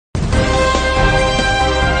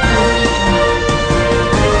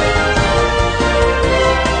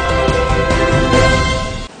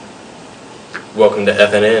Welcome to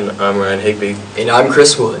FNN. I'm Ryan Higby. And I'm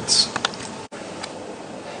Chris Woods.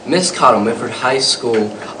 Miss Cottle, Minford High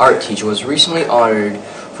School art teacher, was recently honored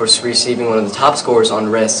for receiving one of the top scores on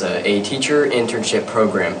RESA, a teacher internship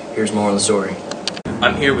program. Here's more on the story.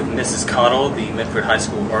 I'm here with Mrs. Cottle, the Minford High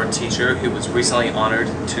School art teacher who was recently honored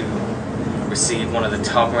to receive one of the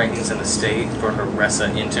top rankings in the state for her RESA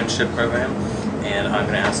internship program. And I'm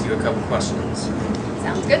going to ask you a couple questions.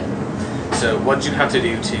 Sounds good. So what did you have to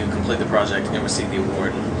do to complete the project and receive the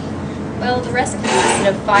award? Well, the RESA consisted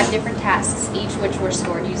of 5 different tasks, each which were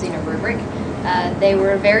scored using a rubric. They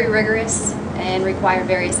were very rigorous and required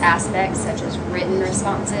various aspects such as written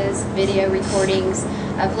responses, video recordings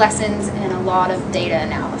of lessons, and a lot of data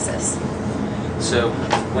analysis. So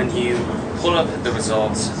when you pulled up the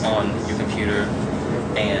results on your computer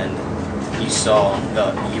and you saw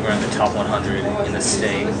that you were in the top 100 in the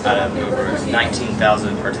state out of over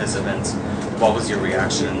 19,000 participants, what was your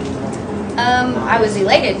reaction? I was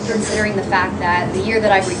elated, considering the fact that the year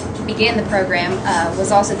that I began the program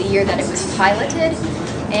was also the year that it was piloted,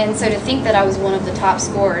 and so to think that I was one of the top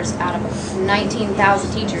scorers out of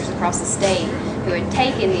 19,000 teachers across the state who had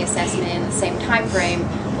taken the assessment in the same time frame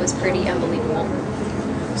was pretty unbelievable.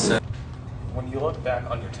 So when you look back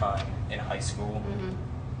on your time in high school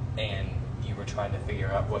and you were trying to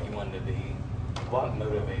figure out what you wanted to be, what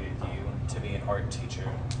motivated you to be an art teacher?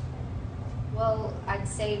 Well, I'd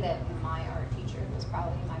say that my art teacher was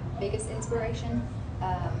probably my biggest inspiration.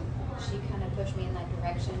 She kind of pushed me in that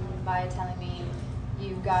direction by telling me,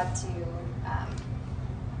 you've got to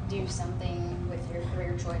do something with your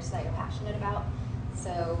career choice that you're passionate about.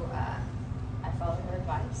 So I followed her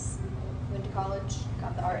advice, went to college,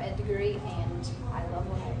 got the art ed degree, and I love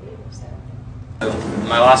what I do. So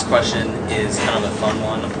my last question is kind of a fun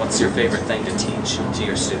one. What's your favorite thing to teach to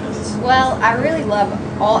your students? Well, I really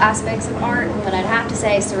love all aspects of art, but I'd have to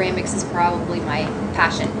say ceramics is probably my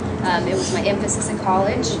passion. It was my emphasis in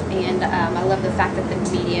college, and I love the fact that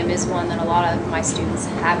the medium is one that a lot of my students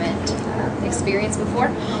haven't experienced before.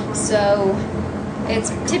 So it's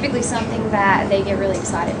typically something that they get really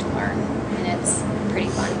excited to learn, and it's pretty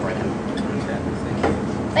fun for them. Okay, thank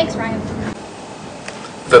you. Thanks, Ryan.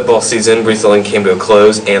 Football season recently came to a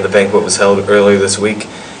close and the banquet was held earlier this week.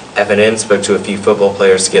 FNN spoke to a few football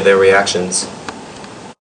players to get their reactions.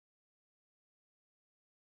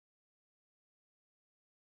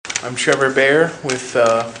 I'm Trevor Bear with,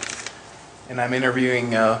 and I'm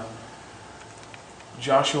interviewing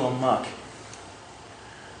Joshua Muck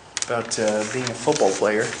about being a football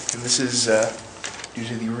player, and this is due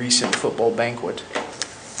to the recent football banquet.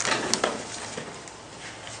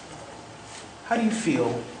 How do you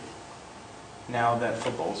feel now that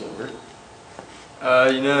football's over?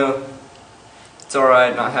 You know, it's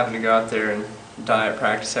alright not having to go out there and die at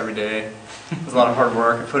practice every day. There's a lot of hard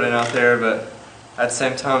work I put in out there, but at the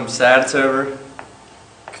same time I'm sad it's over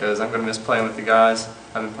because I'm going to miss playing with the guys.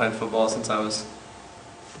 I've been playing football since I was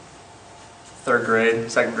 3rd grade,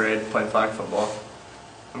 2nd grade, playing flag football.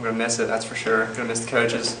 I'm going to miss it, that's for sure. I'm going to miss the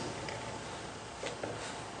coaches.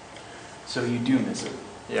 So you do miss it?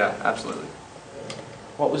 Yeah, absolutely.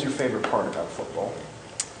 What was your favorite part about football?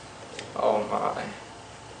 Oh my.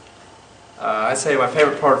 I'd say my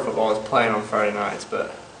favorite part of football is playing on Friday nights,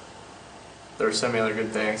 but there are so many other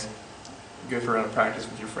good things. Good for running practice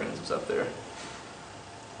with your friends was up there.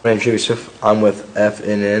 My name's Joseph. I'm with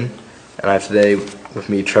FNN, and I have today with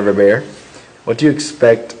me Trevor Bear. What do you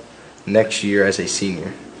expect next year as a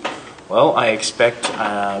senior? Well, I expect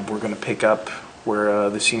we're going to pick up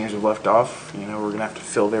where the seniors have left off. You know, we're going to have to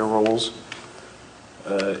fill their roles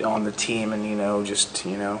on the team, and just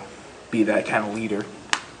be that kind of leader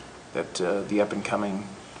that the up-and-coming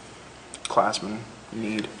classmen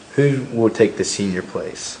need. Who will take the senior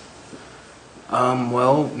place?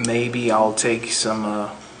 Well, maybe I'll take some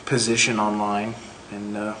position online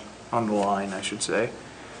and on the line, I should say.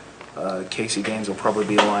 Casey Gaines will probably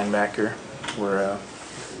be a linebacker where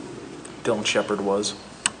Dylan Shepard was,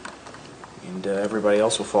 and everybody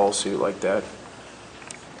else will follow suit like that.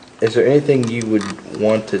 Is there anything you would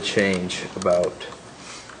want to change about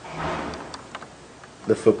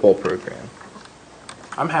the football program?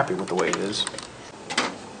 I'm happy with the way it is.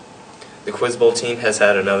 The Quiz Bowl team has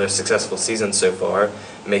had another successful season so far.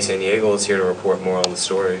 Mason Yeagle is here to report more on the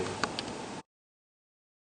story.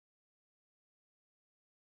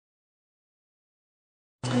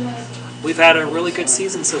 We've had a really good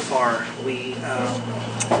season so far. We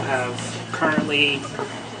have currently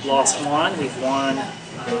lost 1. We've won,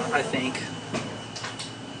 I think,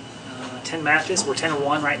 10 matches. We're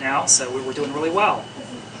 10-1 right now, so we're doing really well.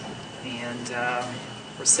 And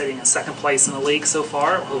we're sitting in 2nd place in the league so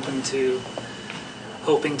far. We're hoping to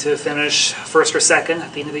hoping to finish first or second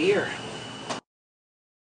at the end of the year.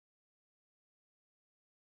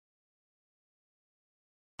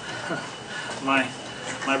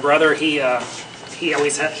 My brother, he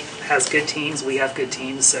always has good teams. We have good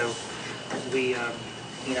teams, so we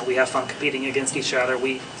we have fun competing against each other.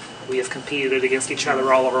 We have competed against each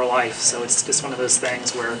other all of our life, so it's just one of those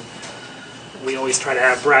things where we always try to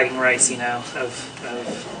have bragging rights, of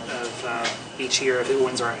each year of who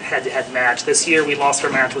wins our head-to-head match. This year we lost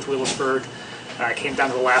our match with Wheelersburg. It came down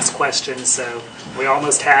to the last question, so we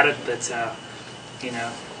almost had it, but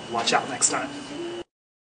watch out next time.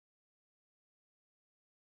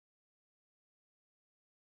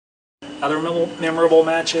 Other memorable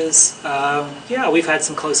matches, yeah, we've had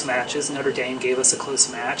some close matches. Notre Dame gave us a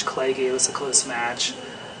close match. Clay gave us a close match.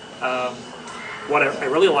 What I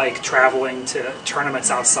really like traveling to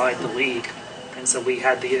tournaments outside the league, and so we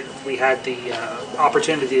had the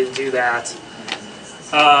opportunity to do that.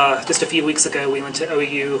 Just a few weeks ago, we went to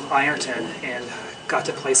OU Ironton and got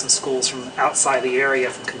to play some schools from outside the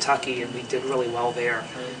area, from Kentucky, and we did really well there.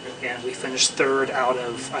 And we finished third out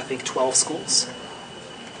of, I think, 12 schools.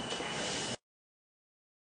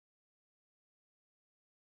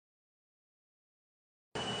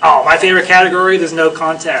 Oh, my favorite category, there's no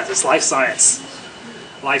contest. It's life science.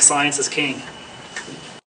 Life science is king.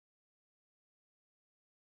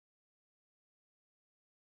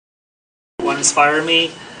 What inspired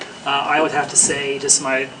me? I would have to say just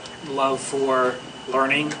my love for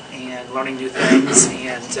learning and learning new things,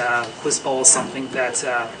 and Quiz Bowl is something that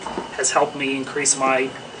has helped me increase my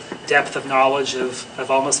depth of knowledge of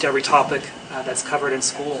almost every topic that's covered in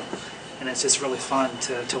school, and it's just really fun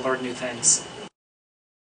to learn new things.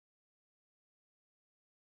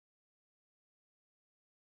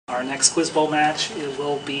 Our next Quiz Bowl match, it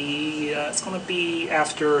will be, it's going to be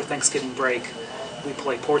after Thanksgiving break. We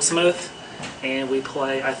play Portsmouth, and we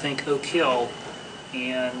play, I think, Oak Hill,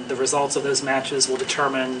 and the results of those matches will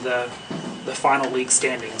determine the final league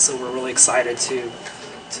standings. So we're really excited to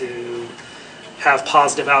have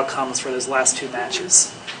positive outcomes for those last two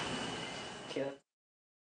matches.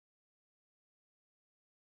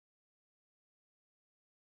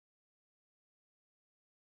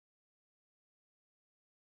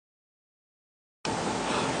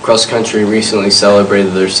 Cross Country recently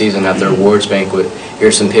celebrated their season at their awards banquet.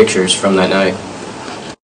 Here's some pictures from that night.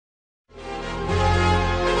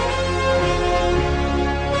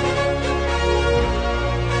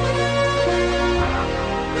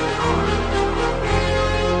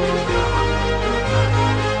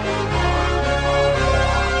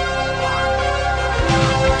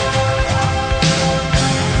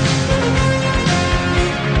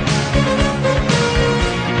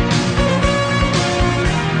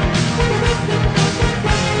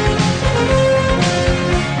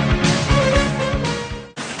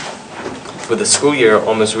 With the school year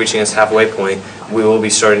almost reaching its halfway point, we will be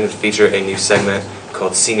starting to feature a new segment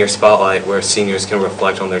called Senior Spotlight, where seniors can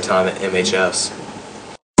reflect on their time at MHS.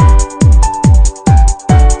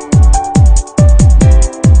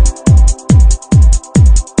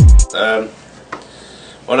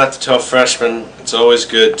 Well, not to tell freshmen, it's always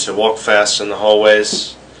good to walk fast in the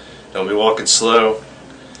hallways. Don't be walking slow.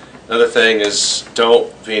 Another thing is,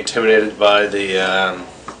 don't be intimidated by the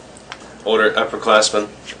older upperclassmen.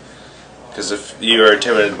 Because if you are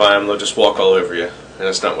intimidated by them, they'll just walk all over you, and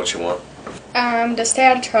that's not what you want. To stay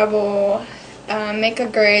out of trouble, make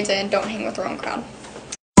good grades, and don't hang with the wrong crowd.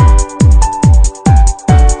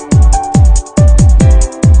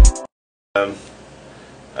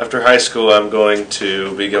 After high school, I'm going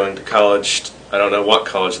to be going to college. I don't know what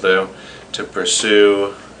college though, to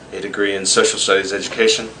pursue a degree in social studies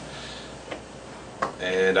education,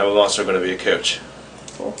 and I'm also going to be a coach.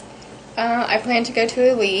 Cool. I plan to go to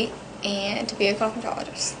Elite and to be a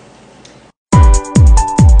cosmetologist.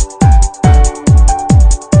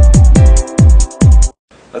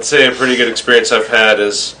 I'd say a pretty good experience I've had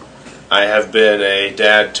is I have been a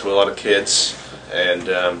dad to a lot of kids,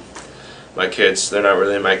 and my kids, they're not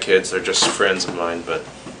really my kids, they're just friends of mine, but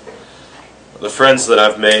the friends that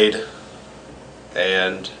I've made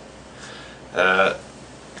and the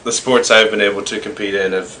sports I've been able to compete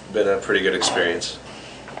in have been a pretty good experience.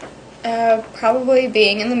 Probably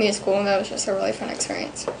being in the musical, that was just a really fun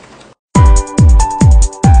experience.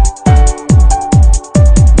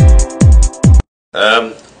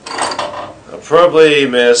 I'll probably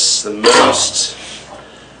miss the most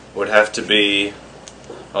would have to be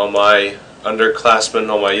all my underclassmen,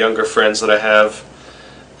 all my younger friends that I have,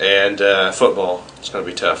 and football. It's going to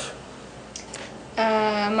be tough.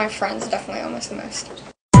 My friends definitely almost the most.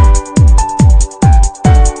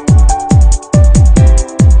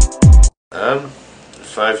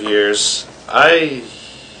 5 years, I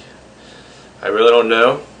really don't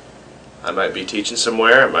know. I might be teaching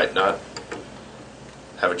somewhere. I might not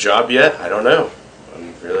have a job yet. I don't know.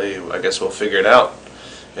 I guess we'll figure it out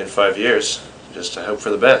in 5 years. Just I hope for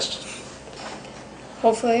the best.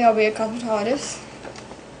 Hopefully I'll be a cosmetologist.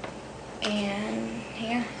 And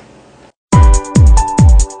yeah.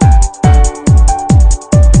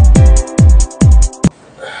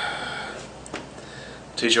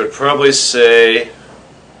 Teacher would probably say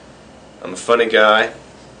I'm a funny guy,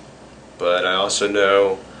 but I also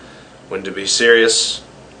know when to be serious.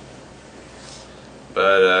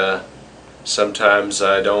 But sometimes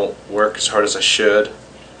I don't work as hard as I should.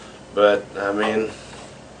 But I mean,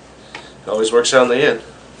 it always works out in the end.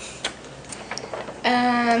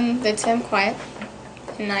 They'd say I'm quiet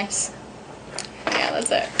and nice. Yeah,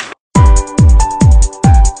 that's it.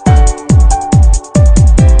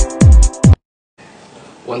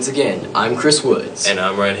 Once again, I'm Chris Woods. And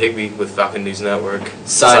I'm Ryan Higby with Falcon News Network.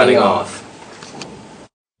 Signing off.